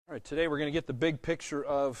All right, today we're going to get the big picture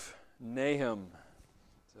of Nahum.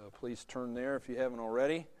 So please turn there if you haven't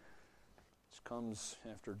already. This comes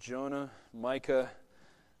after Jonah, Micah,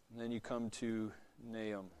 and then you come to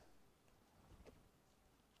Nahum.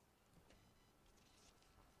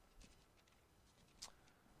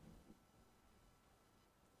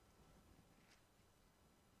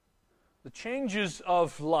 The changes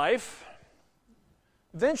of life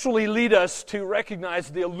eventually lead us to recognize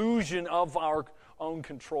the illusion of our own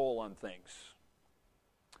control on things.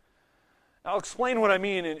 I'll explain what I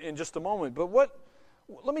mean in just a moment, but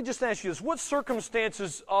let me just ask you this. What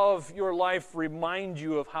circumstances of your life remind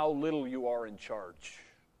you of how little you are in charge?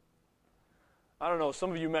 I don't know,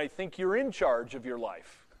 some of you might think you're in charge of your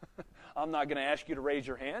life. I'm not going to ask you to raise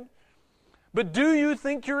your hand. But do you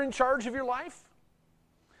think you're in charge of your life?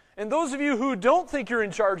 And those of you who don't think you're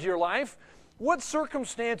in charge of your life, what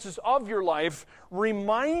circumstances of your life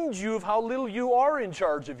remind you of how little you are in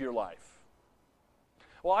charge of your life?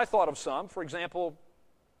 Well, I thought of some. For example,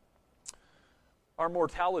 our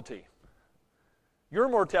mortality. Your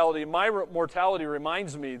mortality, my mortality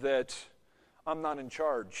reminds me that I'm not in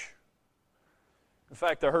charge. In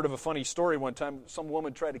fact, I heard of a funny story one time. Some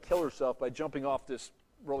woman tried to kill herself by jumping off this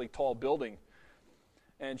really tall building.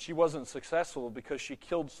 And she wasn't successful because she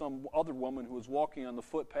killed some other woman who was walking on the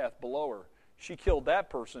footpath below her. She killed that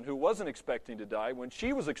person who wasn't expecting to die. When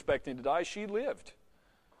she was expecting to die, she lived.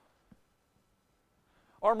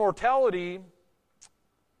 Our mortality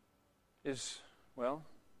is, well,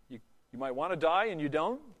 you might want to die and you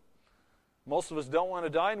don't. Most of us don't want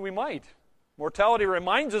to die and we might. Mortality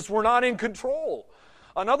reminds us we're not in control.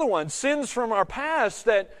 Another one, sins from our past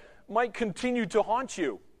that might continue to haunt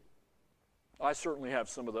you. I certainly have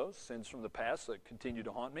some of those sins from the past that continue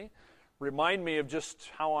to haunt me. Remind me of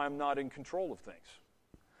just how I'm not in control of things.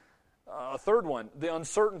 A third one, the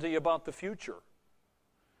uncertainty about the future.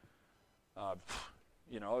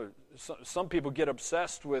 Some people get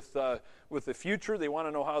obsessed with the future. They want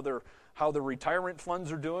to know how their retirement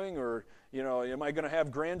funds are doing, or am I going to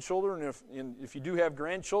have grandchildren? If you do have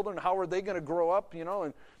grandchildren, how are they going to grow up?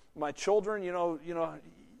 And my children, and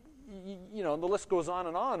the list goes on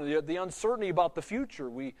and on. The uncertainty about the future,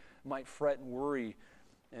 we might fret and worry.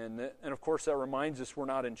 And of course, that reminds us we're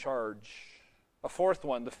not in charge. A fourth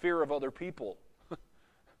one, the fear of other people.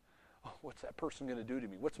 What's that person going to do to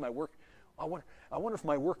me? What's my work? I wonder if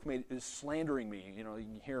my workmate is slandering me. You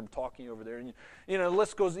can hear him talking over there. And the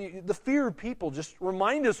list goes. The fear of people just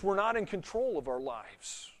remind us we're not in control of our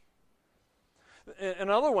lives.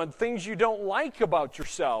 Another one, things you don't like about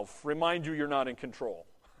yourself remind you you're not in control.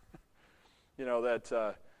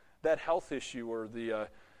 That health issue, or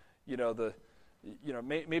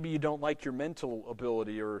maybe you don't like your mental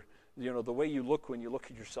ability, or the way you look when you look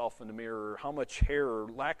at yourself in the mirror, or how much hair or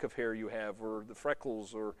lack of hair you have, or the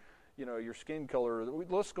freckles, or your skin color. The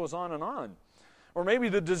list goes on and on. Or maybe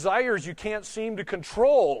the desires you can't seem to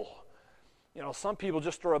control. Some people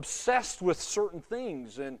just are obsessed with certain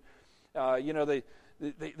things, and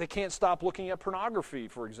they can't stop looking at pornography,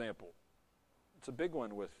 for example. It's a big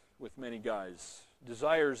one with many guys.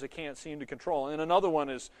 Desires they can't seem to control. And another one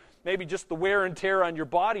is maybe just the wear and tear on your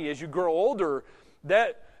body as you grow older.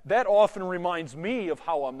 That often reminds me of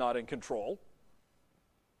how I'm not in control.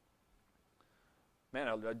 Man,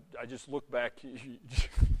 I just look back at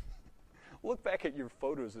your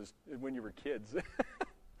photos when you were kids.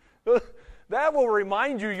 That will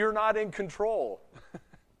remind you you're not in control.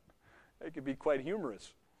 It could be quite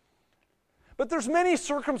humorous. But there's many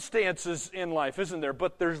circumstances in life, isn't there?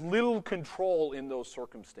 But there's little control in those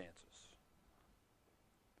circumstances.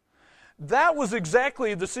 That was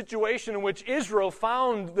exactly the situation in which Israel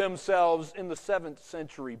found themselves in the 7th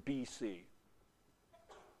century BC.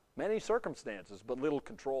 Many circumstances, but little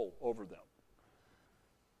control over them.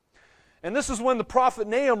 And this is when the prophet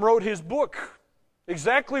Nahum wrote his book.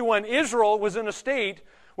 Exactly when Israel was in a state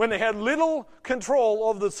when they had little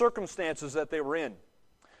control of the circumstances that they were in.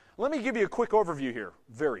 Let me give you a quick overview here,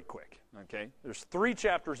 very quick. Okay, there's 3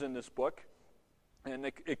 chapters in this book, and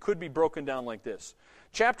it could be broken down like this.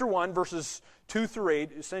 Chapter 1, verses 2 through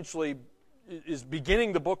 8, essentially is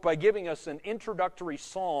beginning the book by giving us an introductory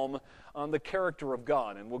psalm on the character of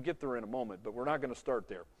God, and we'll get there in a moment, but we're not going to start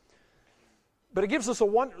there. But it gives us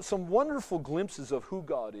some wonderful glimpses of who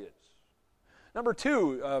God is. Number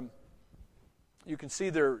 2, you can see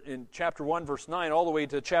there in chapter 1, verse 9, all the way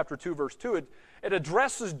to chapter 2, verse 2, it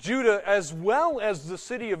addresses Judah as well as the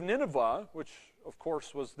city of Nineveh, which, of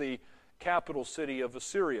course, was the capital city of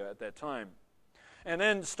Assyria at that time. And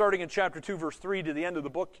then, starting in chapter 2, verse 3, to the end of the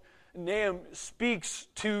book, Nahum speaks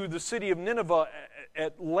to the city of Nineveh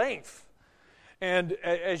at length. And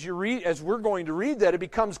as we're going to read that, it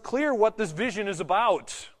becomes clear what this vision is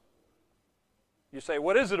about. You say,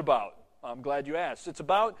 what is it about? I'm glad you asked. It's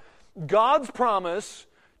about God's promise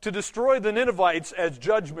to destroy the Ninevites as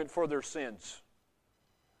judgment for their sins.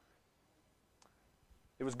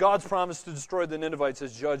 It was God's promise to destroy the Ninevites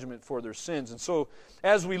as judgment for their sins. And so,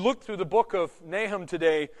 as we look through the book of Nahum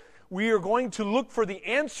today, we are going to look for the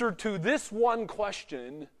answer to this one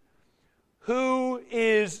question: who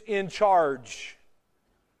is in charge?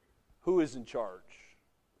 Who is in charge?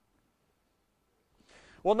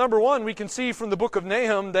 Well, number one, we can see from the book of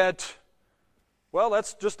Nahum that, well,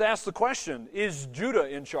 let's just ask the question, is Judah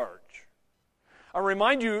in charge? I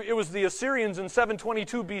remind you, it was the Assyrians in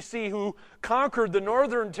 722 BC who conquered the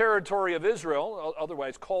northern territory of Israel,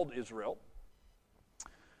 otherwise called Israel.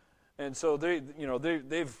 And so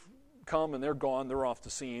they've come and they're gone, they're off the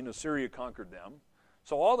scene. Assyria conquered them.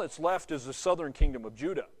 So all that's left is the southern kingdom of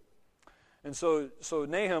Judah. And so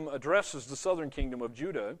Nahum addresses the southern kingdom of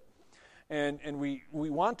Judah, and we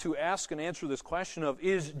want to ask and answer this question of,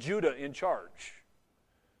 is Judah in charge?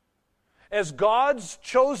 As God's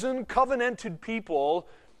chosen, covenanted people,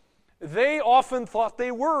 they often thought they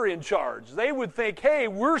were in charge. They would think, hey,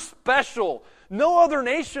 we're special. No other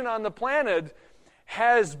nation on the planet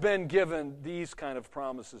has been given these kind of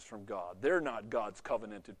promises from God. They're not God's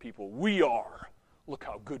covenanted people. We are. Look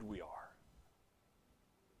how good we are.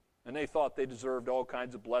 And they thought they deserved all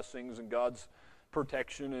kinds of blessings and God's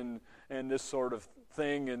protection and this sort of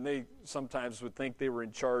thing, and they sometimes would think they were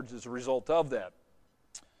in charge as a result of that.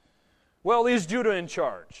 Well, is Judah in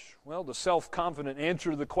charge? Well, the self-confident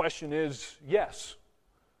answer to the question is yes.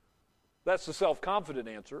 That's the self-confident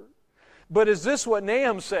answer. But is this what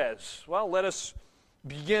Nahum says? Well, let us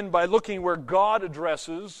begin by looking where God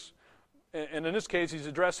addresses, and in this case he's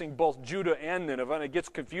addressing both Judah and Nineveh, and it gets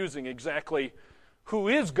confusing exactly who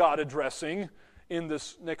is God addressing in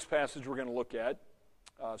this next passage we're going to look at.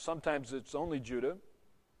 Sometimes it's only Judah.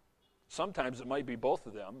 Sometimes it might be both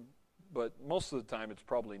of them, but most of the time it's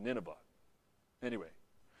probably Nineveh. Anyway,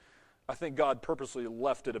 I think God purposely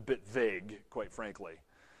left it a bit vague, quite frankly.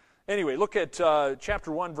 Anyway, look at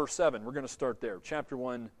chapter 1, verse 7. We're going to start there. Chapter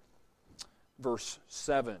 1, verse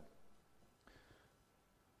 7.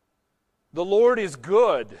 The Lord is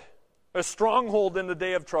good, a stronghold in the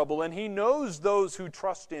day of trouble, and he knows those who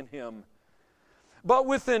trust in him. But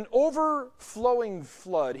with an overflowing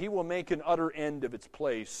flood, he will make an utter end of its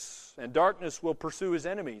place, and darkness will pursue his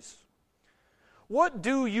enemies. What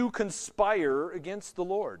do you conspire against the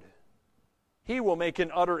Lord? He will make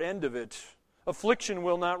an utter end of it. Affliction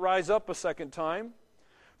will not rise up a second time.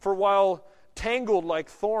 For while tangled like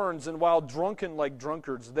thorns and while drunken like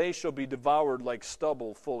drunkards, they shall be devoured like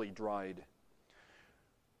stubble fully dried.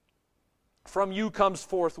 From you comes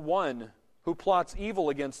forth one who plots evil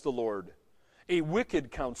against the Lord, a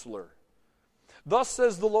wicked counselor. Thus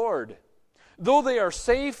says the Lord, though they are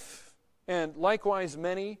safe and likewise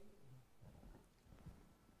many,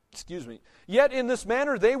 yet in this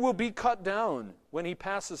manner they will be cut down when he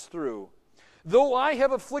passes through. Though I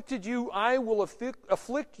have afflicted you, I will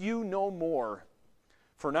afflict you no more.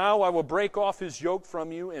 For now I will break off his yoke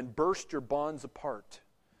from you and burst your bonds apart.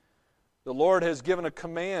 The Lord has given a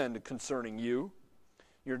command concerning you.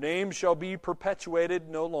 Your name shall be perpetuated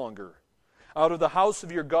no longer. Out of the house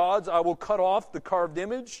of your gods I will cut off the carved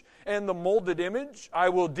image and the molded image. I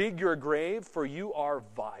will dig your grave, for you are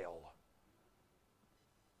vile.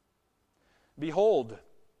 Behold,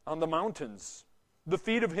 on the mountains, the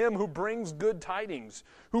feet of him who brings good tidings,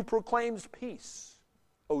 who proclaims peace.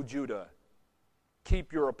 O Judah,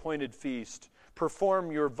 keep your appointed feast,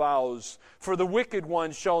 perform your vows, for the wicked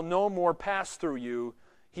one shall no more pass through you.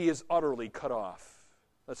 He is utterly cut off.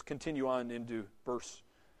 Let's continue on into verse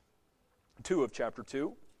 2 of chapter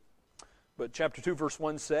 2. But chapter 2, verse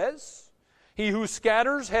 1 says, He who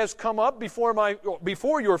scatters has come up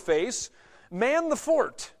before your face. Man the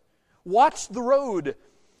fort. Watch the road,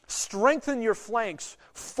 strengthen your flanks,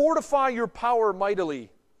 fortify your power mightily.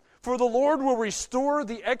 For the Lord will restore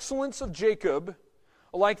the excellence of Jacob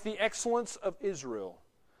like the excellence of Israel.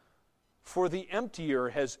 For the emptier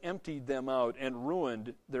has emptied them out and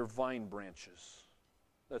ruined their vine branches.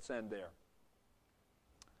 Let's end there.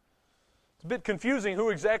 It's a bit confusing who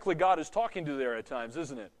exactly God is talking to there at times,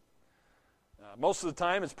 isn't it? Most of the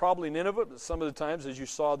time it's probably Nineveh, but some of the times, as you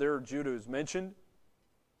saw there, Judah is mentioned.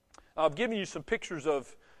 I've given you some pictures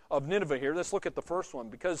of Nineveh here. Let's look at the first one,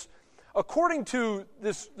 because according to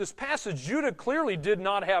this passage, Judah clearly did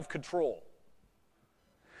not have control.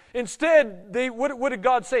 Instead, what did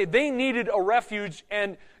God say? They needed a refuge,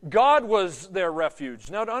 and God was their refuge.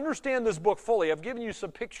 Now, to understand this book fully, I've given you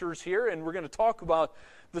some pictures here, and we're going to talk about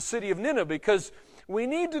the city of Nineveh, because we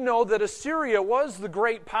need to know that Assyria was the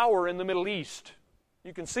great power in the Middle East.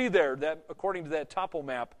 You can see there that, according to that topo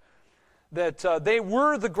map, that they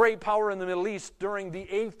were the great power in the Middle East during the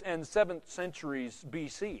 8th and 7th centuries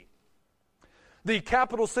BC. The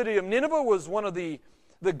capital city of Nineveh was one of the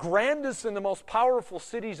grandest and the most powerful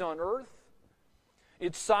cities on earth.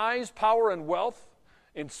 Its size, power, and wealth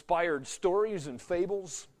inspired stories and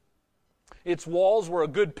fables. Its walls were a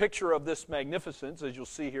good picture of this magnificence. As you'll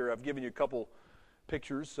see here, I've given you a couple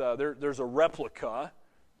pictures. There's a replica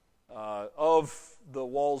of the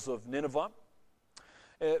walls of Nineveh.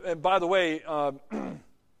 And by the way,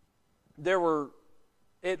 there were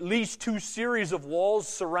at least 2 series of walls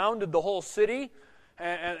surrounded the whole city,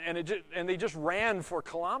 and they just ran for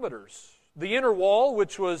kilometers. The inner wall,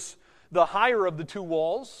 which was the higher of the 2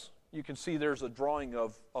 walls, you can see there's a drawing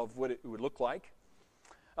of what it would look like.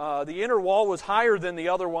 The inner wall was higher than the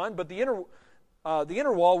other one, but the inner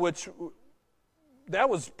wall, which that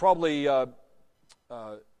was probably the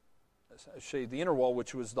inner wall,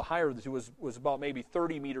 which was the higher of the 2, was about maybe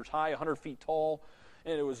 30 meters high, 100 feet tall,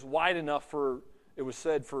 and it was wide enough for, it was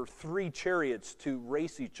said, for 3 chariots to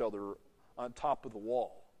race each other on top of the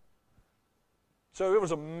wall. So it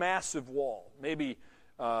was a massive wall. Maybe,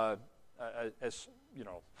 as you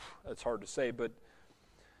know, it's hard to say, but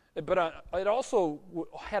it also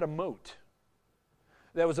had a moat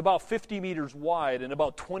that was about 50 meters wide and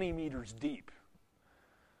about 20 meters deep.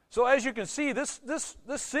 So as you can see, this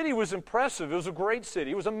city was impressive. It was a great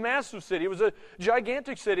city. It was a massive city. It was a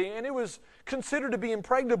gigantic city, and it was considered to be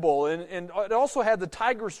impregnable. And it also had the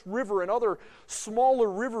Tigris River and other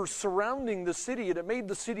smaller rivers surrounding the city, and it made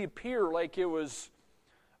the city appear like it was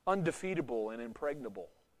undefeatable and impregnable.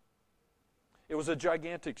 It was a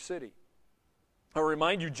gigantic city. I'll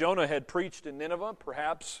remind you, Jonah had preached in Nineveh,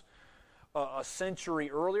 perhaps a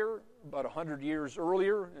century earlier, about 100 years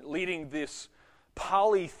earlier, leading this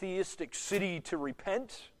polytheistic city to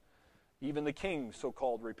repent. Even the king,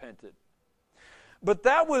 so-called, repented. But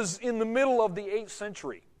that was in the middle of the 8th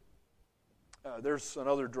century. There's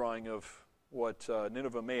another drawing of what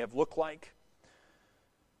Nineveh may have looked like.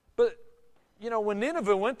 But, you know, when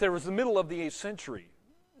Nineveh went there, it was the middle of the 8th century.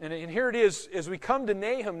 And here it is, as we come to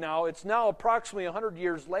Nahum now, it's now approximately 100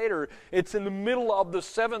 years later. It's in the middle of the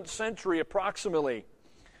 7th century approximately.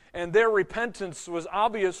 And their repentance was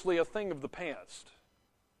obviously a thing of the past.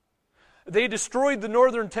 They destroyed the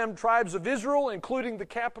northern 10 tribes of Israel, including the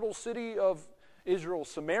capital city of Israel,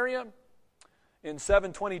 Samaria, in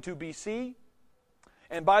 722 BC.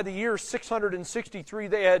 And by the year 663,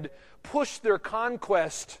 they had pushed their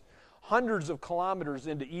conquest hundreds of kilometers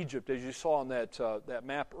into Egypt, as you saw on that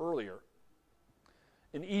map earlier.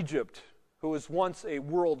 In Egypt, who was once a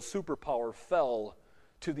world superpower, fell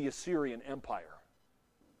to the Assyrian Empire.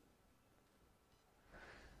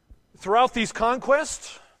 Throughout these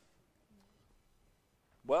conquests,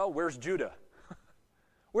 well, where's Judah?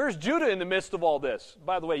 Where's Judah in the midst of all this?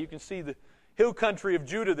 By the way, you can see the hill country of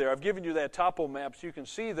Judah there. I've given you that topo map, so you can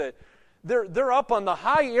see that they're up on the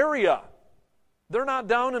high area. They're not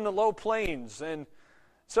down in the low plains. And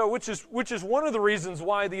so which is one of the reasons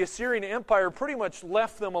why the Assyrian Empire pretty much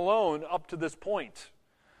left them alone up to this point.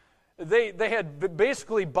 They had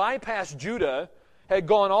basically bypassed Judah, had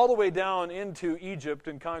gone all the way down into Egypt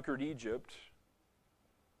and conquered Egypt.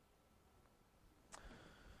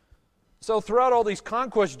 So throughout all these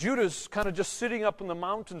conquests, Judah's kind of just sitting up in the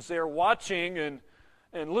mountains there watching and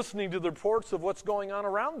listening to the reports of what's going on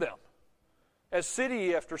around them. As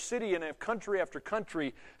city after city and country after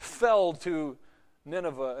country fell to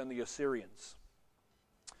Nineveh and the Assyrians.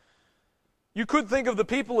 You could think of the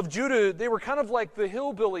people of Judah, they were kind of like the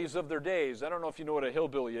hillbillies of their days. I don't know if you know what a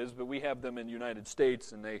hillbilly is, but we have them in the United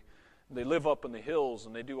States, and they live up in the hills,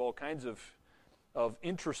 and they do all kinds of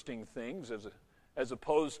interesting things as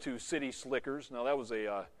opposed to city slickers. Now that was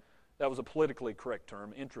a politically correct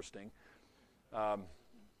term, interesting.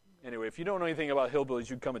 Anyway, if you don't know anything about hillbillies,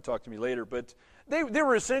 you can come and talk to me later. But they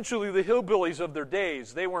were essentially the hillbillies of their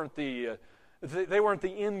days. They weren't the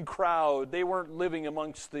in crowd. They weren't living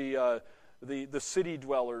amongst the city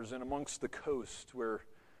dwellers and amongst the coast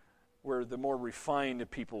where the more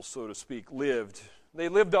refined people, so to speak, lived. They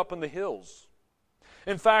lived up in the hills.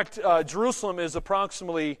 In fact, Jerusalem is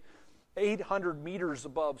approximately 800 meters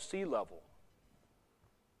above sea level.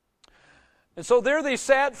 And so there they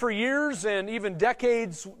sat for years and even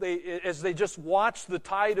decades as they just watched the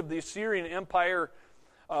tide of the Assyrian Empire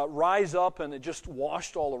rise up, and it just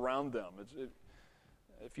washed all around them.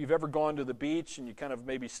 If you've ever gone to the beach and you kind of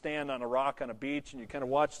maybe stand on a rock on a beach and you kind of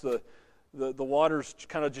watch the waters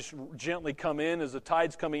kind of just gently come in as the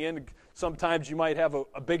tide's coming in, sometimes you might have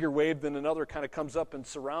a bigger wave than another kind of comes up and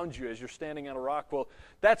surrounds you as you're standing on a rock. Well,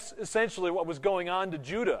 that's essentially what was going on to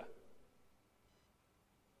Judah.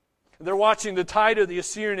 They're watching the tide of the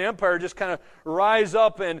Assyrian Empire just kind of rise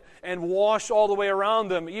up and wash all the way around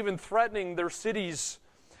them, even threatening their cities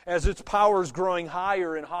as its power is growing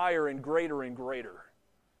higher and higher and greater and greater.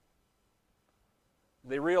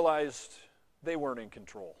 They realized they weren't in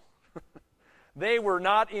control. They were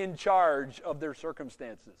not in charge of their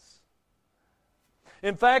circumstances.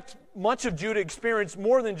 In fact, much of Judah experienced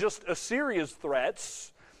more than just Assyria's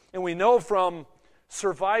threats, and we know from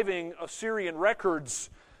surviving Assyrian records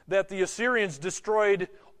that the Assyrians destroyed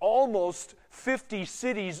almost 50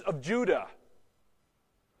 cities of Judah.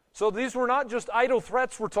 So these were not just idle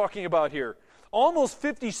threats we're talking about here. Almost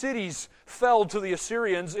 50 cities fell to the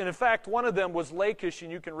Assyrians, and in fact, one of them was Lachish,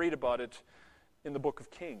 and you can read about it in the book of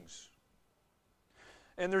Kings.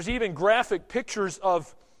 And there's even graphic pictures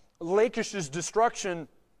of Lachish's destruction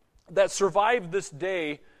that survived this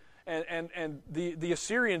day, and the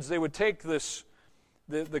Assyrians, they would take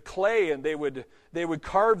the clay, and they would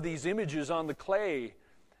carve these images on the clay,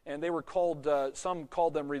 and they were called, some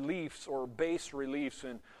called them reliefs or bas reliefs,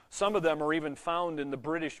 and some of them are even found in the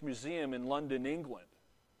British Museum in London, England.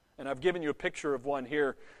 And I've given you a picture of one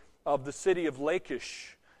here of the city of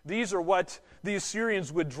Lachish. These are what the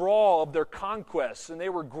Assyrians would draw of their conquests, and they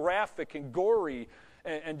were graphic and gory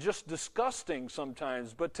and just disgusting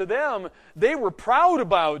sometimes. But to them, they were proud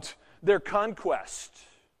about their conquest.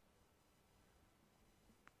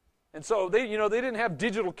 And so they didn't have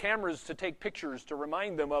digital cameras to take pictures to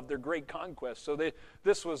remind them of their great conquest. So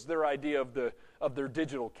this was their idea of their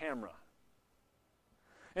digital camera.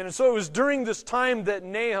 And so it was during this time that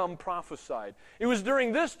Nahum prophesied. It was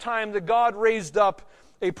during this time that God raised up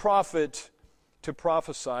a prophet to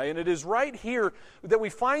prophesy. And it is right here that we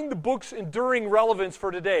find the book's enduring relevance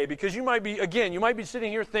for today. Because you might be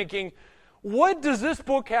sitting here thinking, what does this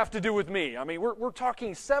book have to do with me? I mean, we're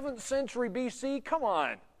talking 7th century BC? Come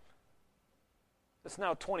on. It's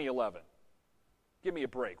now 2011. Give me a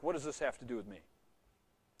break. What does this have to do with me?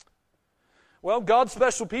 Well, God's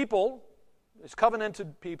special people, His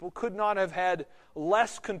covenanted people, could not have had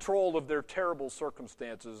less control of their terrible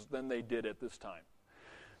circumstances than they did at this time.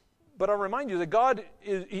 But I remind you that God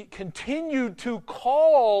He continued to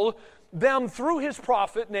call them through His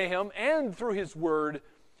prophet Nahum and through His word,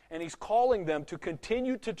 and He's calling them to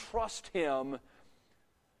continue to trust Him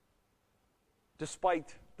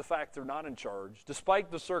despite the fact they're not in charge, despite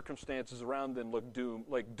the circumstances around them look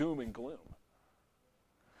like doom and gloom.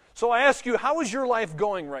 So I ask you, how is your life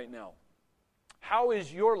going right now? How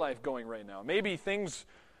is your life going right now? Maybe things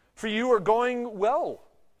for you are going well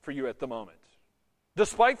for you at the moment,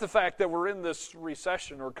 despite the fact that we're in this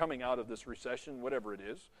recession or coming out of this recession, whatever it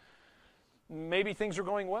is. Maybe things are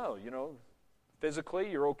going well, Physically,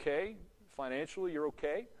 you're okay. Financially, you're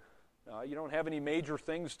okay. You don't have any major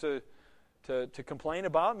things to complain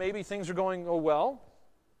about. Maybe things are going well.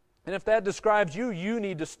 And if that describes you, you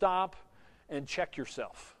need to stop and check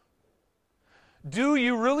yourself. Do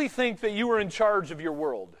you really think that you are in charge of your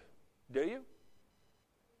world? Do you?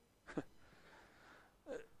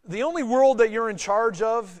 The only world that you're in charge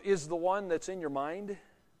of is the one that's in your mind.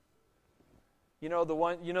 The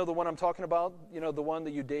one I'm talking about? The one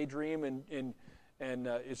that you daydream and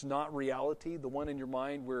it's not reality, the one in your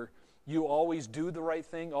mind where you always do the right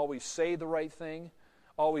thing, always say the right thing,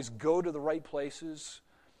 always go to the right places.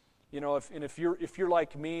 If you're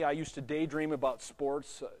like me, I used to daydream about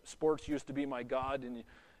sports. Sports used to be my god,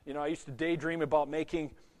 and I used to daydream about making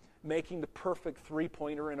the perfect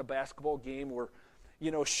three-pointer in a basketball game, or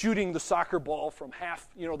shooting the soccer ball from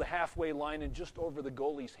the halfway line and just over the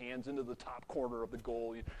goalie's hands into the top corner of the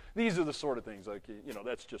goal. These are the sort of things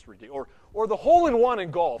that's just ridiculous. Or the hole-in-one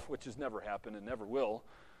in golf, which has never happened and never will.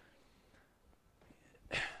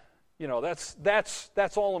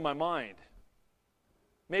 That's all in my mind.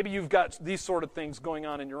 Maybe you've got these sort of things going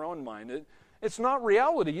on in your own mind. It's not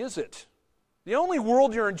reality, is it? The only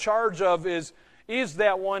world you're in charge of is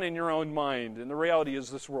that one in your own mind. And the reality is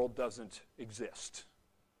this world doesn't exist.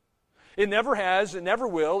 It never has, it never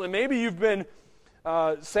will. And maybe you've been,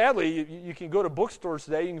 sadly, you can go to bookstores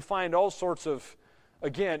today, you can find all sorts of,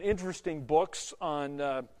 again, interesting books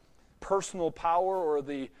on personal power or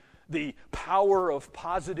the power of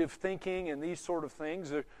positive thinking and these sort of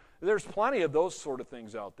things. There's plenty of those sort of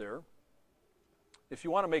things out there. If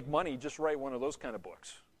you want to make money, just write one of those kind of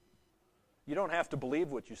books. You don't have to believe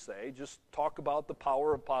what you say. Just talk about the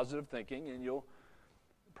power of positive thinking and you'll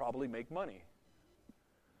probably make money.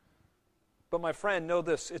 But my friend, know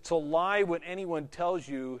this. It's a lie when anyone tells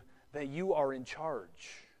you that you are in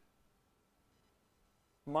charge.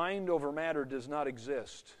 Mind over matter does not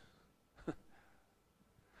exist.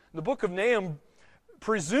 The book of Nahum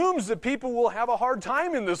presumes that people will have a hard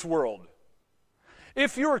time in this world.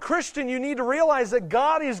 If you're a Christian, you need to realize that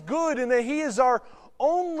God is good and that He is our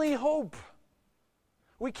only hope.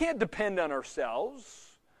 We can't depend on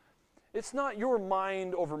ourselves. It's not your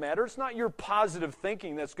mind over matter. It's not your positive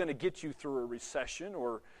thinking that's going to get you through a recession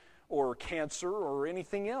or cancer or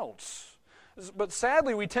anything else. But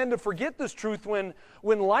sadly, we tend to forget this truth when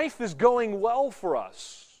life is going well for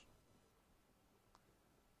us.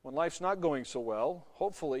 When life's not going so well,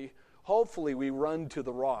 hopefully we run to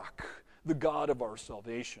the rock, the God of our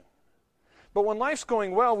salvation. But when life's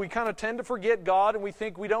going well, we kind of tend to forget God, and we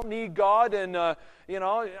think we don't need God, and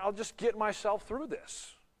I'll just get myself through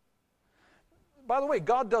this. By the way,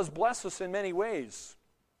 God does bless us in many ways.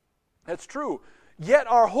 That's true. Yet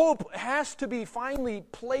our hope has to be finally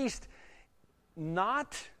placed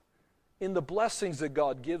not in the blessings that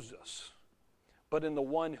God gives us, but in the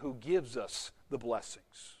one who gives us the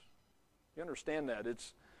blessings. You understand that?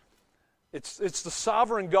 It's the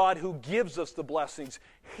sovereign God who gives us the blessings.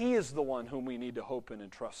 He is the one whom we need to hope in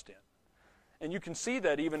and trust in. And you can see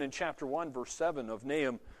that even in chapter 1, verse 7 of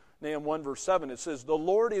Nahum 1, verse 7. It says, "The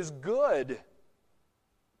Lord is good,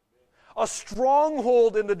 a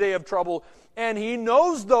stronghold in the day of trouble, and He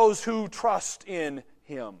knows those who trust in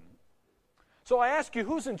Him." So I ask you,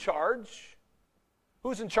 who's in charge?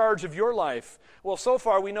 Who's in charge of your life? Well, so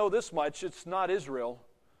far we know this much. It's not Israel,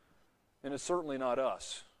 and it's certainly not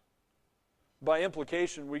us. By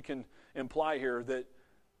implication, we can imply here that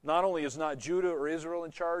not only is not Judah or Israel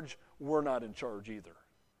in charge, we're not in charge either.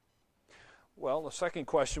 Well, the second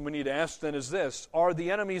question we need to ask then is this: are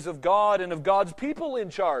the enemies of God and of God's people in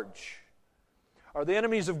charge? Are the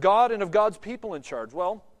enemies of God and of God's people in charge?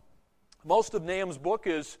 Well, most of Nahum's book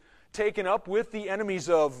is taken up with the enemies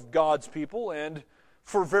of God's people, and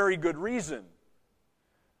for very good reason.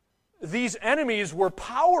 These enemies were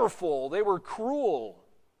powerful. They were cruel.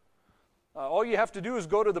 All you have to do is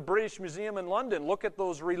go to the British Museum in London, look at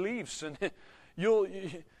those reliefs, and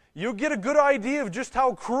you'll get a good idea of just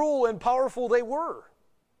how cruel and powerful they were.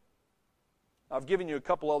 I've given you a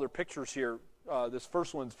couple other pictures here. This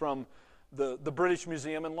first one's from the British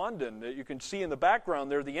Museum in London. You can see in the background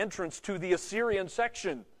there the entrance to the Assyrian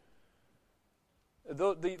section.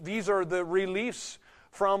 These are the reliefs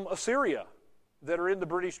from Assyria that are in the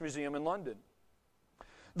British Museum in London.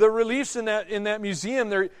 The reliefs in that museum,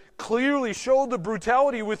 they clearly show the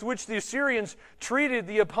brutality with which the Assyrians treated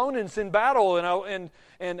the opponents in battle.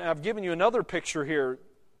 And I've given you another picture here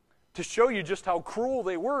to show you just how cruel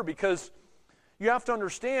they were, because you have to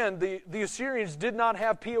understand the Assyrians did not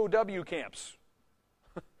have POW camps.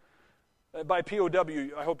 By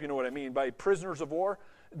POW, I hope you know what I mean. By prisoners of war,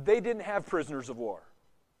 they didn't have prisoners of war.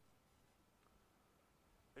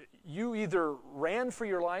 You either ran for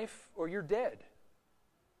your life or you're dead.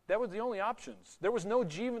 That was the only options. There was no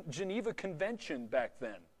Geneva Convention back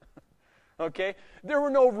then. Okay? There were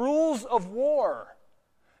no rules of war.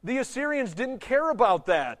 The Assyrians didn't care about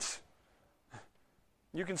that.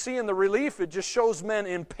 You can see in the relief, it just shows men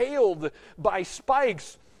impaled by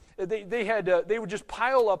spikes. They would just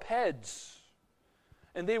pile up heads,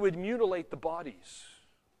 and they would mutilate the bodies.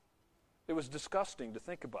 It was disgusting to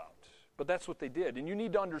think about. But that's what they did. And you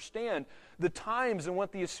need to understand the times and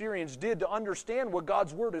what the Assyrians did to understand what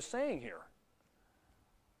God's Word is saying here.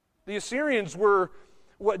 The Assyrians were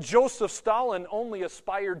what Joseph Stalin only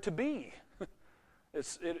aspired to be.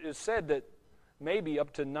 It is said that maybe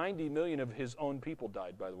up to 90 million of his own people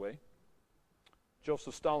died, by the way.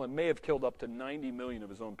 Joseph Stalin may have killed up to 90 million of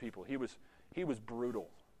his own people. He was brutal.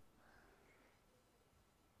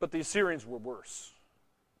 But the Assyrians were worse.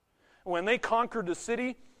 When they conquered the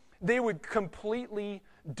city, they would completely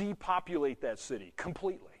depopulate that city,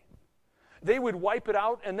 completely. They would wipe it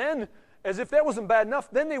out, and then, as if that wasn't bad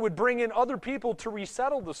enough, then they would bring in other people to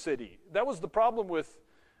resettle the city. That was the problem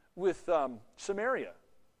with Samaria.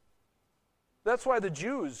 That's why the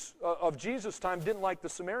Jews of Jesus' time didn't like the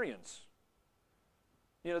Samaritans.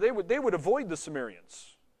 You know, they would avoid the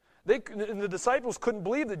Samaritans. And the disciples couldn't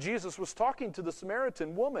believe that Jesus was talking to the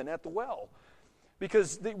Samaritan woman at the well,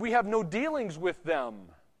 because we have no dealings with them.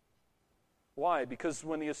 Why? Because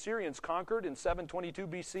when the Assyrians conquered in 722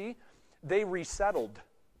 BC, they resettled.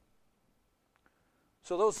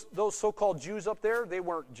 So those so-called Jews up there, they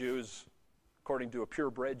weren't Jews according to a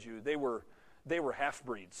purebred Jew. They were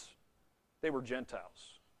half-breeds. They were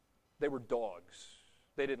Gentiles. They were dogs.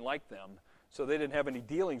 They didn't like them, so they didn't have any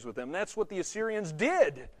dealings with them. And that's what the Assyrians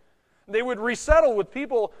did. They would resettle with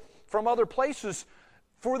people from other places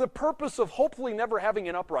for the purpose of hopefully never having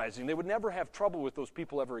an uprising. They would never have trouble with those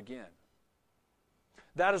people ever again.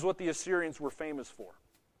 That is what the Assyrians were famous for.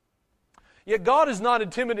 Yet God is not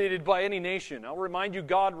intimidated by any nation. I'll remind you,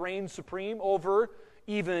 God reigns supreme over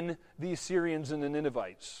even the Assyrians and the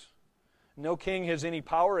Ninevites. No king has any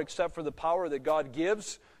power except for the power that God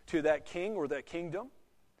gives to that king or that kingdom.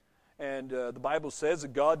 And the Bible says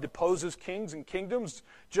that God deposes kings and kingdoms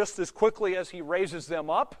just as quickly as He raises them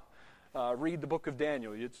up. Read the book of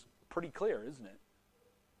Daniel. It's pretty clear, isn't it?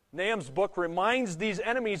 Nahum's book reminds these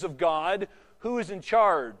enemies of God who is in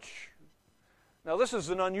charge. Now, this is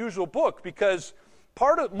an unusual book because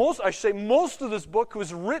most of this book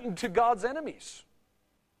was written to God's enemies.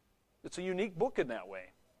 It's a unique book in that way.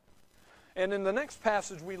 And in the next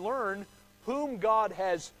passage, we learn whom God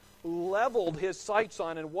has leveled His sights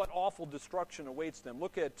on and what awful destruction awaits them.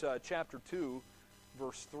 Look at chapter 2,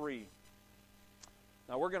 verse 3.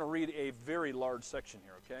 Now, we're going to read a very large section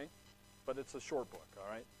here, okay? But it's a short book,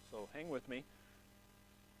 all right? So hang with me.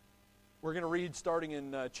 We're going to read starting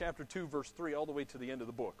in chapter 2, verse 3, all the way to the end of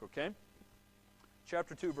the book, okay?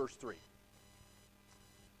 Chapter 2, verse 3.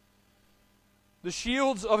 The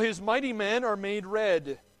shields of his mighty men are made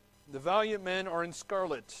red. The valiant men are in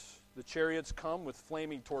scarlet. The chariots come with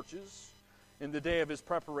flaming torches in the day of his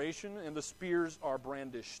preparation, and the spears are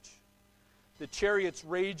brandished. The chariots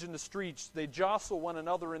rage in the streets. They jostle one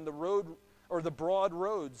another in the road or the broad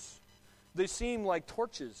roads. They seem like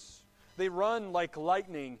torches. They run like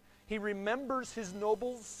lightning. He remembers his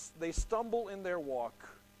nobles. They stumble in their walk.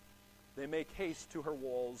 They make haste to her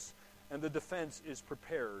walls, and the defense is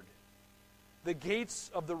prepared. The gates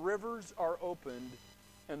of the rivers are opened,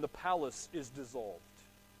 and the palace is dissolved.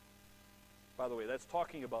 By the way, that's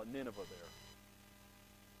talking about Nineveh there.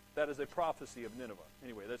 That is a prophecy of Nineveh.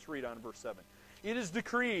 Anyway, let's read on verse 7. It is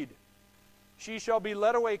decreed, she shall be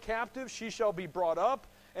led away captive, she shall be brought up,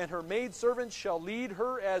 and her maidservants shall lead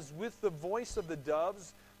her as with the voice of the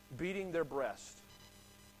doves, beating their breast.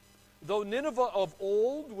 Though Nineveh of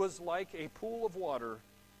old was like a pool of water,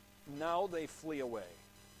 now they flee away.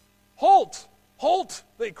 Halt! Halt!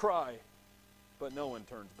 They cry, but no one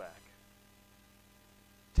turns back.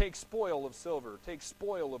 Take spoil of silver, take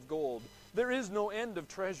spoil of gold. There is no end of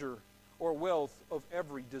treasure or wealth of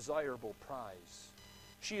every desirable prize.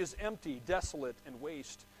 She is empty, desolate, and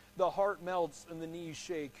waste. The heart melts and the knees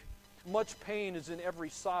shake. Much pain is in every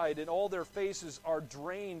side, and all their faces are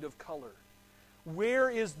drained of color. Where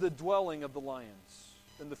is the dwelling of the lions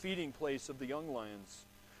and the feeding place of the young lions?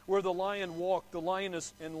 Where the lion walked, the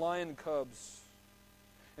lioness and lion cubs,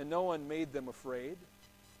 and no one made them afraid?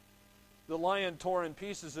 The lion tore in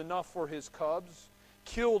pieces enough for his cubs,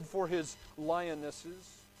 killed for his lionesses,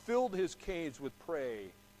 filled his caves with prey,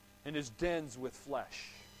 and his dens with flesh.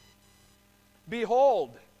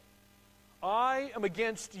 Behold, I am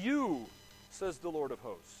against you, says the Lord of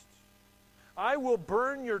hosts. I will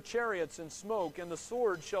burn your chariots in smoke, and the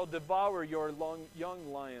sword shall devour your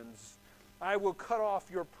young lions. I will cut off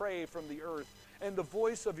your prey from the earth, and the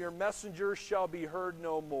voice of your messengers shall be heard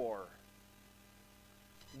no more.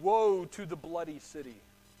 Woe to the bloody city!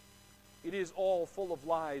 It is all full of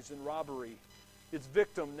lies and robbery. Its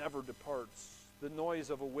victim never departs. The noise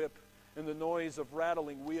of a whip and the noise of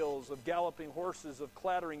rattling wheels, of galloping horses, of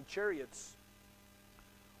clattering chariots.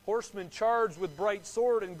 Horsemen charge with bright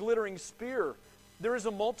sword and glittering spear. There is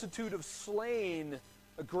a multitude of slain,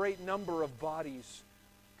 a great number of bodies,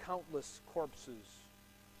 countless corpses.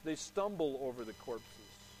 They stumble over the corpses.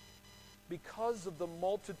 Because of the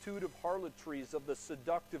multitude of harlotries of the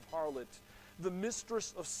seductive harlot, the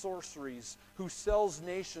mistress of sorceries, who sells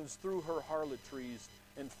nations through her harlotries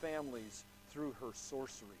and families through her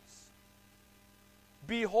sorceries.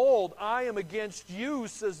 Behold, I am against you,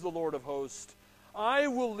 says the Lord of hosts. I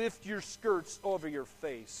will lift your skirts over your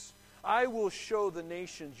face. I will show the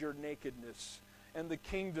nations your nakedness, and the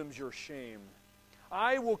kingdoms your shame.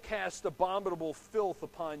 I will cast abominable filth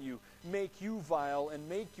upon you, make you vile, and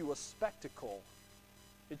make you a spectacle.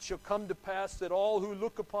 It shall come to pass that all who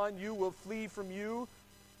look upon you will flee from you,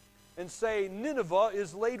 and say, Nineveh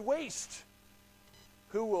is laid waste.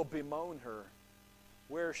 Who will bemoan her?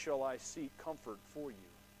 Where shall I seek comfort for you?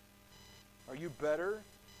 Are you better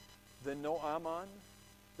than Nahum,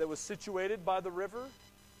 that was situated by the river,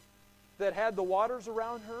 that had the waters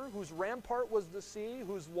around her, whose rampart was the sea,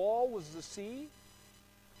 whose wall was the sea?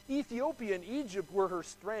 Ethiopia and Egypt were her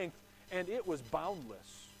strength, and it was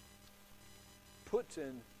boundless. Put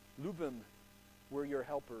and Lubim were your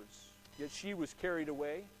helpers, yet she was carried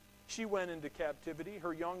away. She went into captivity.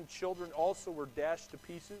 Her young children also were dashed to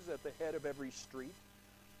pieces at the head of every street.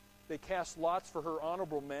 They cast lots for her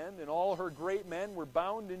honorable men, and all her great men were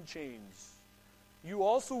bound in chains. You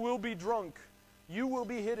also will be drunk. You will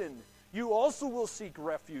be hidden. You also will seek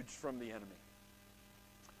refuge from the enemy.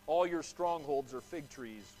 All your strongholds are fig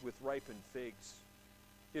trees with ripened figs.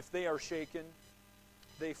 If they are shaken,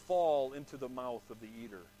 they fall into the mouth of the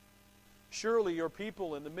eater. Surely your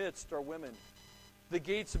people in the midst are women. The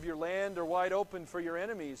gates of your land are wide open for your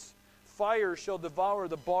enemies. Fire shall devour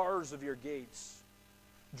the bars of your gates.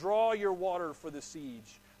 Draw your water for the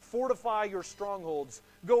siege. Fortify your strongholds.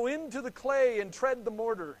 Go into the clay and tread the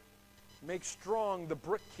mortar. Make strong the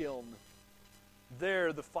brick kiln.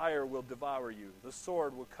 There the fire will devour you. The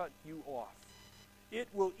sword will cut you off. It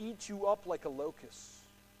will eat you up like a locust.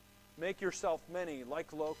 Make yourself many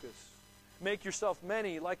like locusts. Make yourself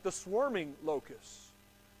many like the swarming locusts.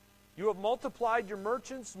 You have multiplied your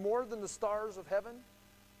merchants more than the stars of heaven.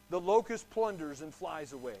 The locust plunders and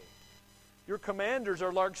flies away. Your commanders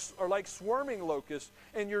are like swarming locusts,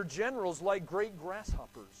 and your generals like great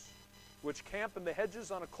grasshoppers, which camp in the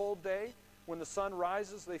hedges on a cold day. When the sun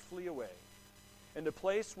rises, they flee away, and the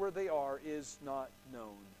place where they are is not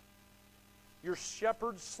known. Your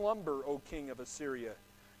shepherds slumber, O king of Assyria.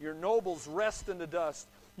 Your nobles rest in the dust.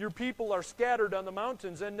 Your people are scattered on the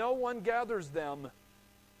mountains, and no one gathers them.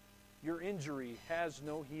 Your injury has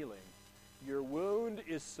no healing. Your wound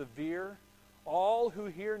is severe. All who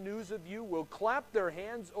hear news of you will clap their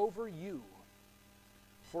hands over you.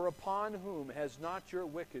 For upon whom has not your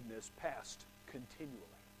wickedness passed continually?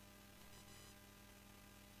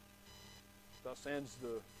 Thus ends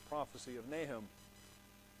the prophecy of Nahum.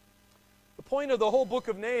 The point of the whole book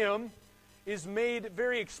of Nahum is made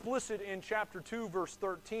very explicit in chapter 2, verse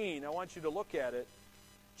 13. I want you to look at it.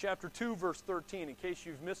 Chapter 2, verse 13. In case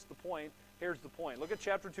you've missed the point, here's the point. Look at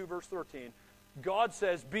chapter 2, verse 13. God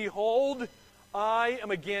says, "Behold, I am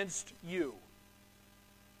against you."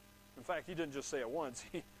 In fact, he didn't just say it once.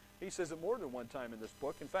 He says it more than one time in this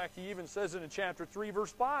book. In fact, he even says it in chapter 3,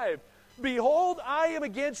 verse 5. "Behold, I am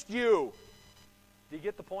against you." Do you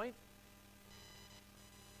get the point?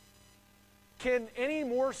 Can any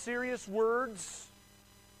more serious words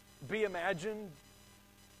be imagined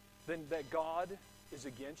than that God is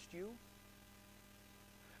against you?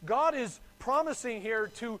 God is promising here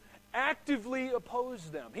to actively oppose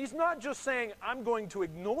them. He's not just saying, I'm going to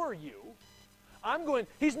ignore you.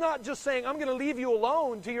 He's not just saying, I'm going to leave you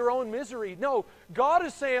alone to your own misery. No, God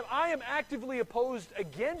is saying, I am actively opposed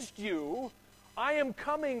against you. I am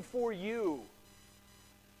coming for you.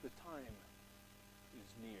 The time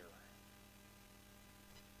is near.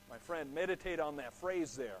 My friend, meditate on that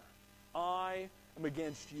phrase there. I am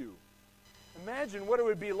against you. Imagine what it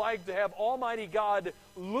would be like to have Almighty God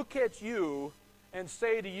look at you and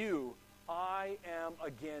say to you, I am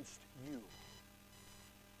against you.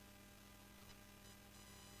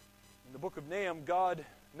 In the book of Nahum, God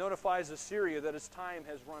notifies Assyria that its time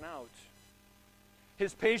has run out.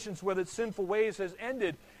 His patience with its sinful ways has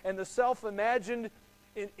ended, and the self-imagined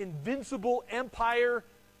invincible empire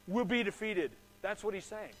will be defeated. That's what he's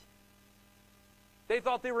saying. They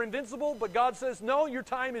thought they were invincible, but God says, no, your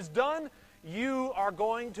time is done. You are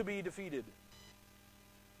going to be defeated.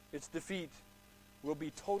 Its defeat will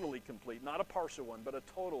be totally complete. Not a partial one, but a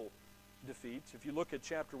total defeat. If you look at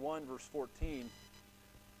chapter 1, verse 14,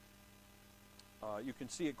 you can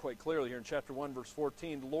see it quite clearly here in chapter 1, verse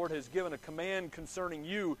 14. The Lord has given a command concerning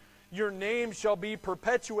you. Your name shall be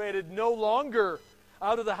perpetuated no longer.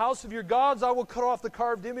 Out of the house of your gods I will cut off the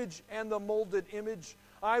carved image and the molded image.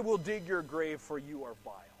 I will dig your grave, for you are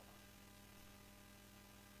vile.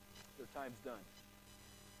 Their time's done.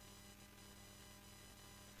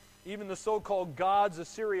 Even the so-called gods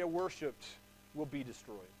Assyria worshipped will be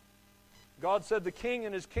destroyed. God said the king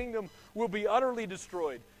and his kingdom will be utterly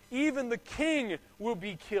destroyed. Even the king will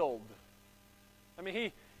be killed. I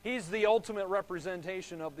mean, he's the ultimate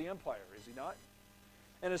representation of the empire, is he not?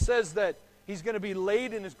 And it says that he's going to be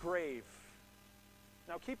laid in his grave.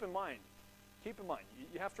 Now keep in mind,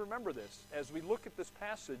 you have to remember this. As we look at this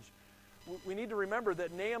passage, we need to remember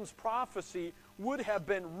that Nahum's prophecy would have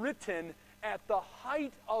been written at the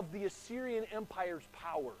height of the Assyrian Empire's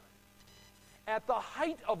power. At the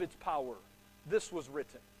height of its power, this was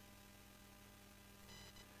written.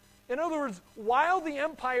 In other words, while the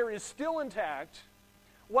empire is still intact,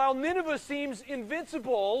 while Nineveh seems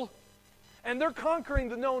invincible, and they're conquering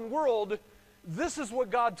the known world, this is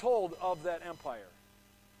what God told of that empire.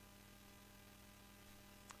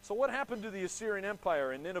 So what happened to the Assyrian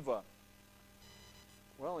Empire in Nineveh?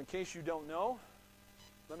 Well, in case you don't know,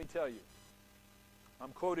 let me tell you.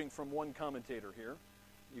 I'm quoting from one commentator here.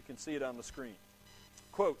 You can see it on the screen.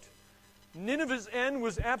 Quote, Nineveh's end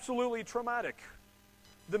was absolutely traumatic.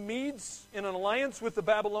 The Medes, in an alliance with the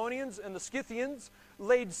Babylonians and the Scythians,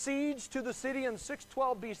 laid siege to the city in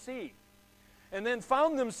 612 BC, and then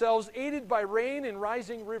found themselves aided by rain and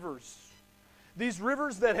rising rivers. These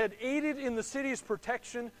rivers that had aided in the city's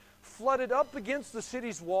protection flooded up against the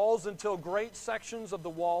city's walls until great sections of the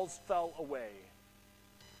walls fell away,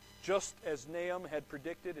 just as Nahum had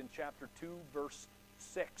predicted in chapter 2, verse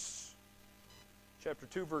 6. Chapter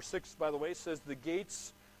 2, verse 6, by the way, says, "The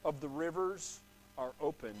gates of the rivers are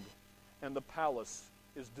opened, and the palace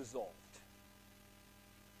is dissolved."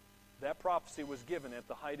 That prophecy was given at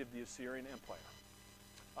the height of the Assyrian Empire.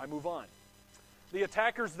 I move on. The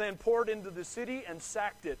attackers then poured into the city and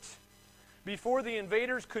sacked it. Before the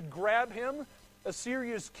invaders could grab him,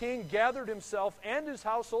 Assyria's king gathered himself and his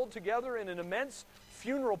household together in an immense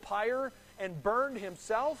funeral pyre and burned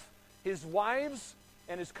himself, his wives,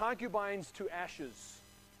 and his concubines to ashes.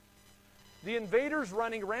 The invaders,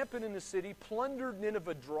 running rampant in the city, plundered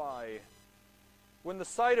Nineveh dry. When the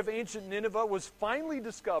site of ancient Nineveh was finally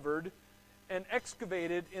discovered and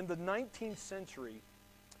excavated in the 19th century,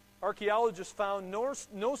 archaeologists found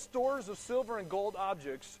no stores of silver and gold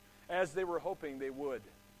objects as they were hoping they would.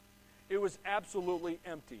 It was absolutely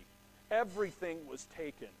empty. Everything was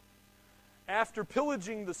taken. After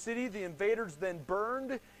pillaging the city, the invaders then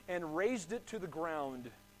burned and razed it to the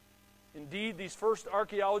ground. Indeed, these first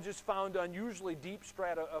archaeologists found unusually deep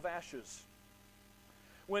strata of ashes.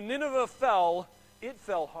 When Nineveh fell, it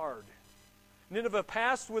fell hard. Nineveh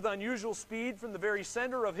passed with unusual speed from the very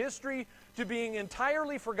center of history to being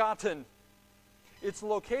entirely forgotten. Its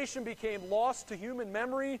location became lost to human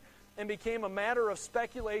memory and became a matter of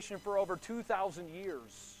speculation for over 2,000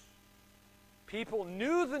 years. People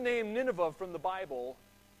knew the name Nineveh from the Bible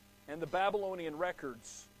and the Babylonian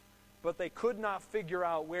records, but they could not figure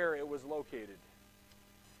out where it was located.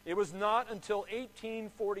 It was not until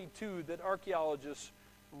 1842 that archaeologists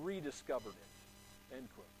rediscovered it. End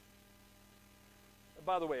quote.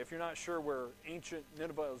 By the way, if you're not sure where ancient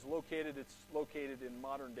Nineveh is located, it's located in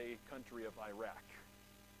modern-day country of Iraq.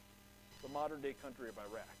 The modern-day country of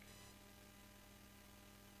Iraq.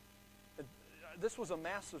 This was a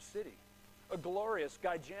massive city, a glorious,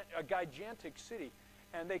 gigantic city,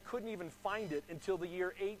 and they couldn't even find it until the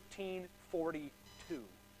year 1842.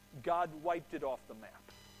 God wiped it off the map.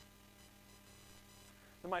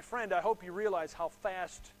 Now, my friend, I hope you realize how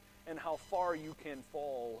fast and how far you can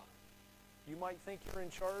fall. You might think you're in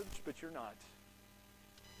charge, but you're not.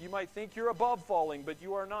 You might think you're above falling, but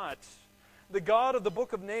you are not. The God of the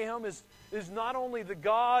book of Nahum is not only the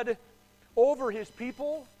God over his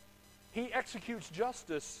people, he executes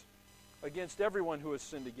justice against everyone who has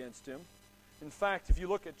sinned against him. In fact, if you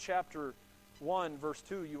look at chapter 1, verse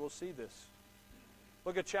 2, you will see this.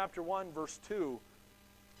 Look at chapter 1, verse 2.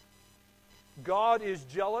 God is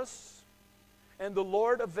jealous, and the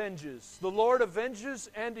Lord avenges. The Lord avenges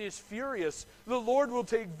and is furious. The Lord will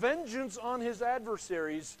take vengeance on his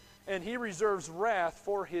adversaries, and he reserves wrath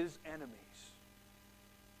for his enemies.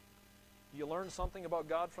 You learn something about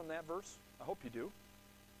God from that verse? I hope you do.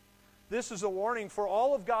 This is a warning for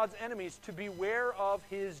all of God's enemies to beware of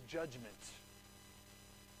his judgment.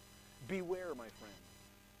 Beware, my friend.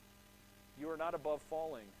 You are not above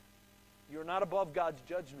falling. You are not above God's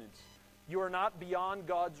judgment. You are not beyond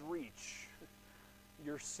God's reach.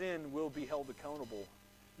 Your sin will be held accountable.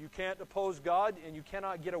 You can't oppose God, and you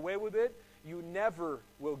cannot get away with it. You never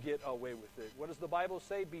will get away with it. What does the Bible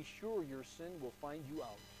say? Be sure your sin will find you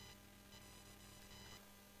out.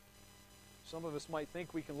 Some of us might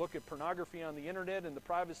think we can look at pornography on the internet in the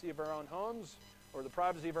privacy of our own homes or the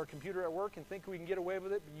privacy of our computer at work and think we can get away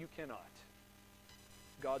with it, but you cannot.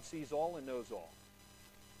 God sees all and knows all.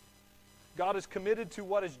 God is committed to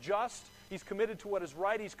what is just. He's committed to what is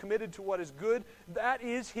right. He's committed to what is good. That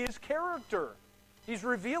is his character. He's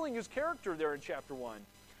revealing his character there in chapter 1.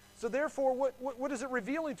 So therefore, what is it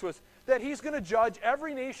revealing to us? That he's going to judge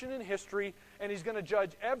every nation in history, and he's going to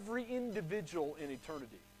judge every individual in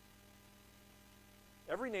eternity.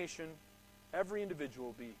 Every nation, every individual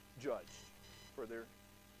will be judged for their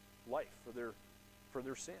life, for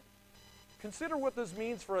their sin. Consider what this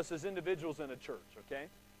means for us as individuals in a church, okay?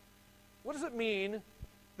 What does it mean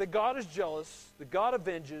that God is jealous, that God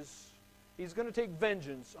avenges, he's going to take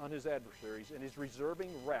vengeance on his adversaries, and he's reserving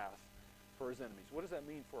wrath for his enemies? What does that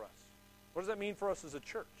mean for us? What does that mean for us as a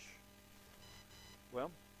church?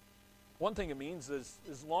 Well, one thing it means is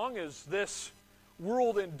as long as this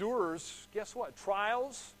world endures, guess what?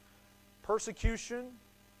 Trials, persecution,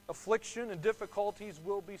 affliction, and difficulties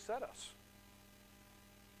will beset us.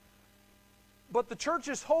 But the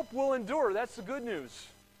church's hope will endure. That's the good news.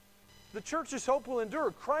 The church's hope will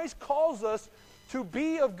endure. Christ calls us to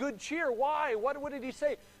be of good cheer. Why? What did he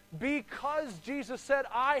say? Because Jesus said,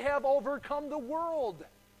 I have overcome the world.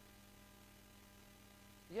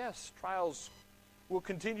 Yes, trials will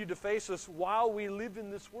continue to face us while we live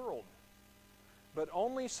in this world. but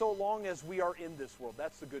only so long as we are in this world.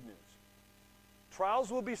 That's the good news.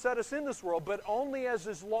 Trials will beset us in this world, but only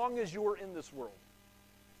as long as you are in this world.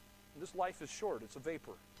 This life is short. It's a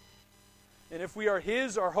vapor. And if we are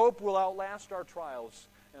His, our hope will outlast our trials.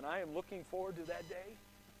 And I am looking forward to that day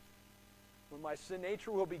when my sin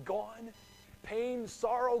nature will be gone. Pain,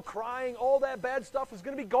 sorrow, crying, all that bad stuff is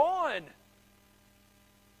going to be gone.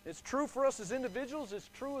 It's true for us as individuals. It's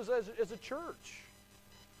true as a church.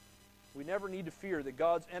 We never need to fear that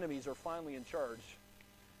God's enemies are finally in charge.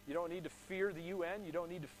 You don't need to fear the UN. You don't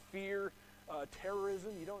need to fear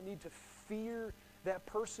terrorism. You don't need to fear that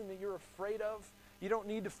person that you're afraid of. You don't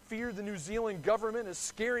need to fear the New Zealand government, as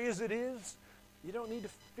scary as it is. You don't need to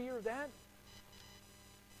fear that.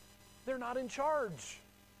 They're not in charge.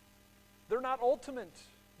 They're not ultimate.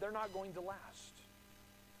 They're not going to last.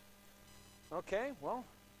 Okay, well,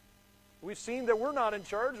 we've seen that we're not in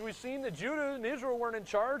charge. We've seen that Judah and Israel weren't in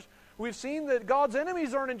charge. We've seen that God's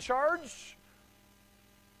enemies aren't in charge.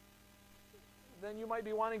 Then you might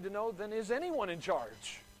be wanting to know, then is anyone in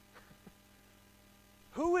charge?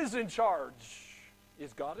 Who is in charge?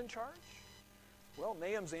 Is God in charge? Well,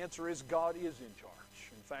 Nahum's answer is God is in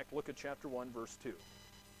charge. In fact, look at chapter 1, verse 2.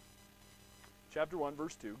 Chapter 1,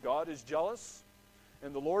 verse 2. God is jealous,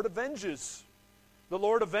 and the Lord avenges. The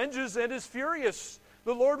Lord avenges and is furious.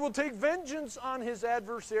 The Lord will take vengeance on His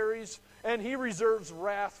adversaries, and He reserves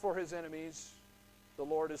wrath for His enemies. The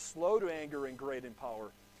Lord is slow to anger and great in power,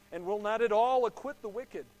 and will not at all acquit the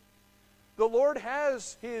wicked. The Lord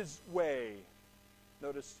has His way.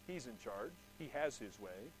 Notice He's in charge. He has His way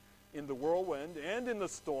in the whirlwind and in the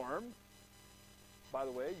storm. By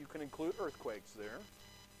the way, you can include earthquakes there.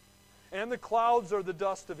 And the clouds are the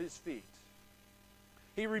dust of His feet.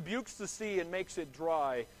 He rebukes the sea and makes it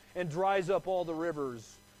dry, and dries up all the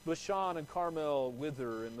rivers. Bashan and Carmel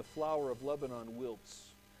wither, and the flower of Lebanon wilts.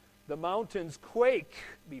 The mountains quake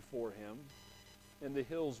before Him, and the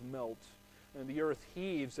hills melt, and the earth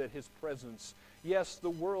heaves at His presence. Yes, the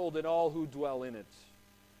world and all who dwell in it.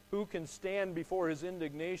 Who can stand before His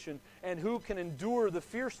indignation, and who can endure the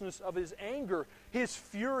fierceness of His anger? His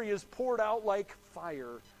fury is poured out like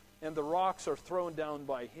fire, and the rocks are thrown down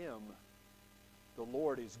by Him. The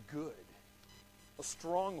Lord is good, a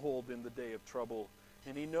stronghold in the day of trouble,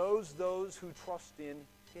 and He knows those who trust in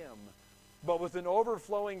Him. But with an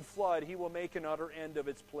overflowing flood, He will make an utter end of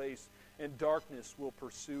its place, and darkness will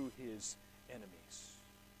pursue His enemies.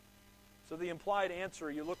 So the implied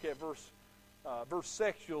answer, you look at verse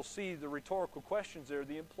 6, you'll see the rhetorical questions there.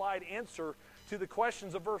 The implied answer to the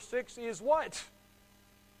questions of verse 6 is what?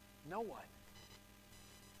 No one.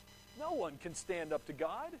 No one can stand up to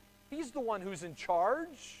God. He's the one who's in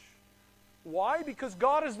charge. Why? Because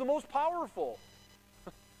God is the most powerful.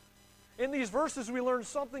 In these verses, we learn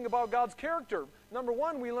something about God's character. Number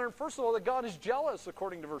one, we learn, first of all, that God is jealous,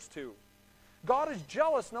 according to verse 2. God is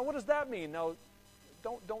jealous. Now, what does that mean? Now,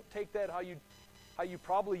 don't take that how you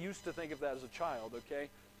probably used to think of that as a child, okay?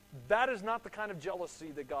 That is not the kind of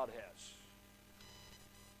jealousy that God has.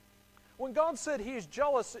 When God said He is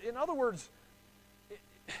jealous, in other words,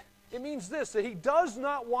 it means this, that He does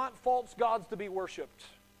not want false gods to be worshipped,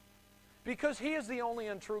 because He is the only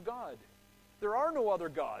and true God. There are no other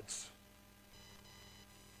gods.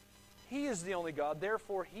 He is the only God,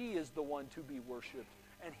 therefore He is the one to be worshipped,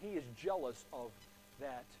 and He is jealous of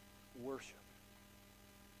that worship.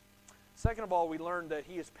 Second of all, we learn that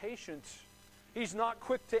He is patient. He's not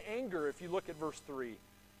quick to anger, if you look at verse 3.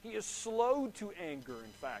 He is slow to anger,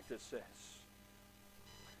 in fact, it says.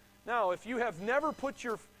 Now, if you have never put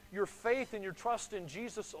your faith and your trust in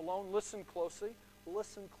Jesus alone, listen closely.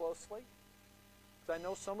 Listen closely. Because I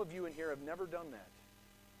know some of you in here have never done that.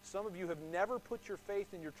 Some of you have never put your faith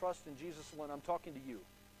and your trust in Jesus alone. I'm talking to you.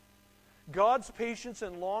 God's patience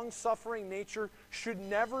and long-suffering nature should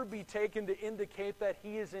never be taken to indicate that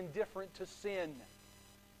He is indifferent to sin.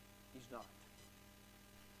 He's not.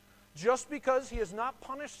 Just because He has not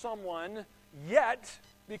punished someone yet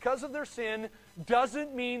because of their sin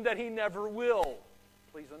doesn't mean that He never will.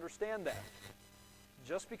 Please understand that.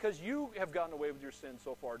 Just because you have gotten away with your sin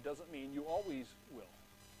so far doesn't mean you always will.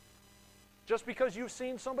 Just because you've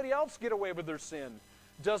seen somebody else get away with their sin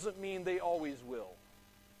doesn't mean they always will.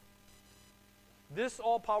 This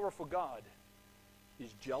all-powerful God is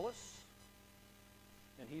jealous,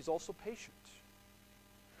 and He's also patient.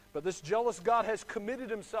 But this jealous God has committed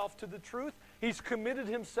Himself to the truth. He's committed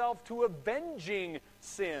Himself to avenging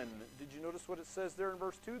sin. Did you notice what it says there in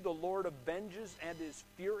verse 2? The Lord avenges and is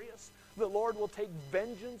furious. The Lord will take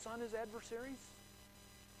vengeance on His adversaries.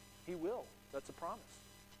 He will. That's a promise.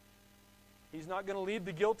 He's not going to leave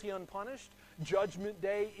the guilty unpunished. Judgment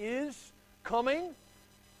day is coming.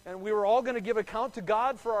 And we were all going to give account to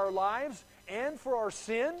God for our lives and for our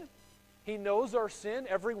sin. He knows our sin,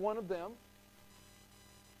 every one of them.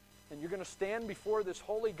 And you're going to stand before this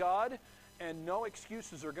holy God, and no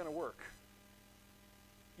excuses are going to work.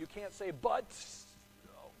 You can't say, but.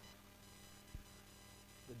 No.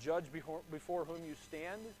 The judge before whom you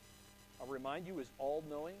stand, I'll remind you, is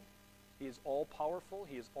all-knowing. He is all-powerful.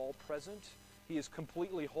 He is all-present. He is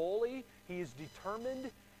completely holy. He is determined,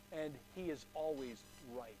 and He is always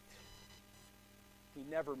right. He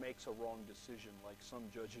never makes a wrong decision like some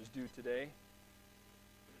judges do today.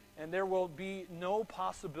 And there will be no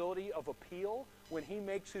possibility of appeal. When He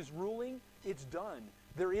makes His ruling, it's done.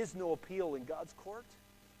 There is no appeal in God's court.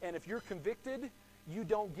 And if you're convicted, you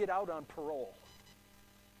don't get out on parole.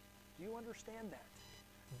 Do you understand that?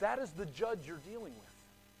 That is the judge you're dealing with.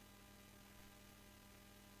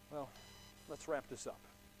 Well, let's wrap this up.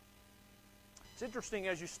 It's interesting,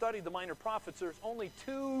 as you study the minor prophets, there's only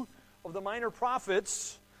 2 of the minor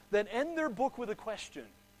prophets that end their book with a question.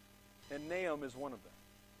 And Nahum is one of them.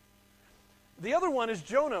 The other one is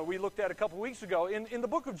Jonah, we looked at a couple weeks ago. In the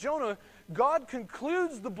book of Jonah, God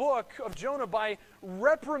concludes the book of Jonah by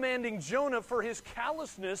reprimanding Jonah for his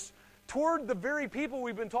callousness toward the very people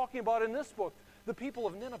we've been talking about in this book, the people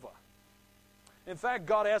of Nineveh. In fact,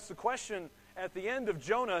 God asks the question at the end of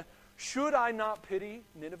Jonah, should I not pity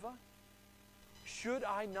Nineveh? Should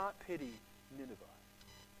I not pity Nineveh?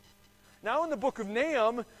 Now in the book of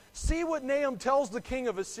Nahum, see what Nahum tells the king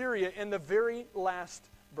of Assyria in the very last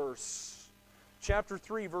verse. Chapter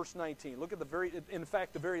 3, verse 19. Look at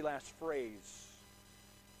the very last phrase.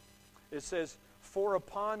 It says, for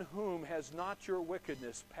upon whom has not your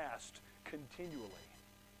wickedness passed continually?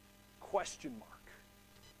 Question mark.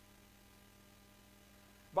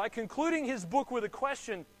 By concluding his book with a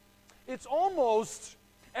question, it's almost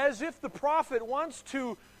as if the prophet wants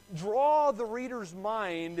to draw the reader's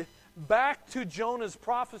mind back to Jonah's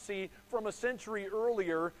prophecy from a century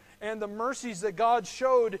earlier and the mercies that God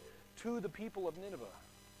showed to the people of Nineveh.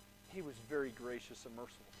 He was very gracious and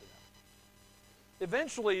merciful to them.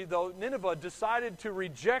 Eventually, though, Nineveh decided to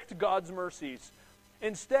reject God's mercies.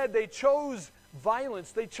 Instead, they chose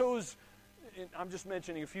violence. They chose, I'm just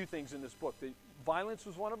mentioning a few things in this book. Violence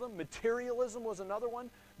was one of them. Materialism was another one.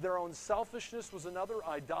 Their own selfishness was another.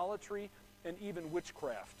 Idolatry and even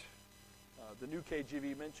witchcraft. The New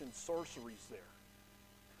KJV mentioned sorceries there.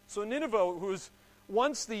 So Nineveh, who was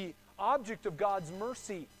once the object of God's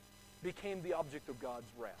mercy, became the object of God's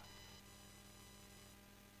wrath.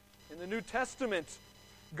 In the New Testament,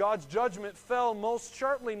 God's judgment fell most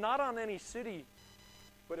sharply not on any city,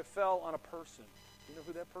 but it fell on a person. You know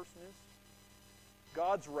who that person is?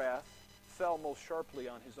 God's wrath fell most sharply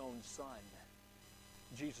on His own Son,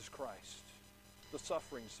 Jesus Christ, the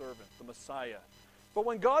suffering servant, the Messiah. But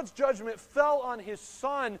when God's judgment fell on His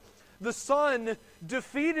Son, the Son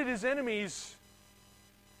defeated His enemies.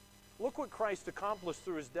 Look what Christ accomplished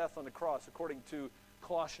through His death on the cross, according to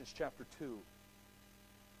Colossians chapter 2,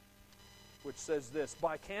 which says this,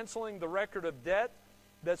 by canceling the record of debt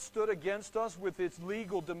that stood against us with its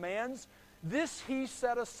legal demands, this He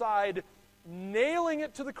set aside, nailing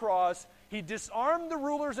it to the cross. He disarmed the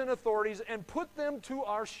rulers and authorities and put them to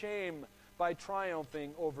our shame by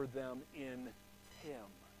triumphing over them in Him.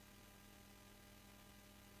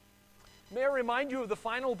 May I remind you of the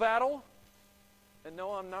final battle? And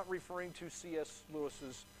no, I'm not referring to C.S.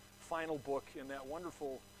 Lewis's final book in that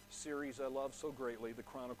wonderful series I love so greatly, The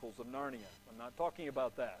Chronicles of Narnia. I'm not talking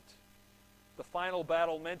about that. The final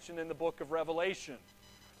battle mentioned in the book of Revelation.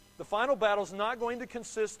 The final battle is not going to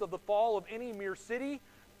consist of the fall of any mere city.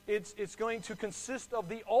 It's going to consist of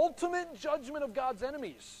the ultimate judgment of God's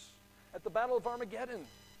enemies at the Battle of Armageddon.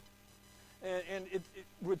 And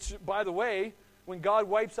which, by the way, when God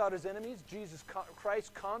wipes out His enemies, Jesus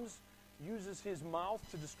Christ comes, uses His mouth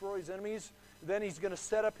to destroy His enemies. Then He's going to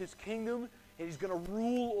set up His kingdom, and He's going to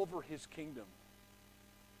rule over His kingdom.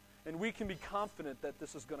 And we can be confident that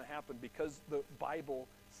this is going to happen because the Bible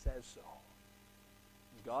says so.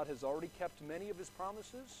 God has already kept many of His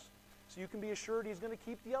promises, so you can be assured He's going to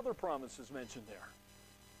keep the other promises mentioned there.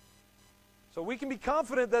 So we can be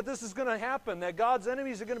confident that this is going to happen, that God's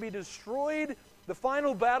enemies are going to be destroyed, the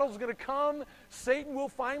final battle is going to come, Satan will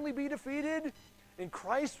finally be defeated, and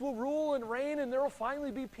Christ will rule and reign, and there will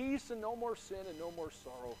finally be peace and no more sin and no more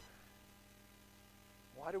sorrow.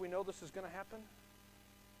 Why do we know this is going to happen?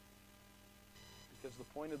 Because the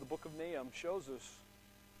point of the book of Nahum shows us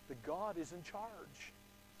that God is in charge.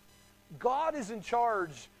 God is in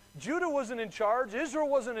charge. Judah wasn't in charge. Israel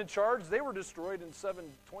wasn't in charge. They were destroyed in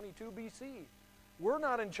 722 BC. We're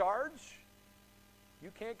not in charge.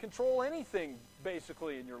 You can't control anything,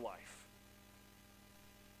 basically, in your life.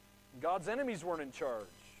 God's enemies weren't in charge.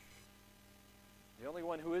 The only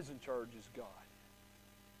one who is in charge is God.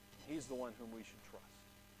 He's the one whom we should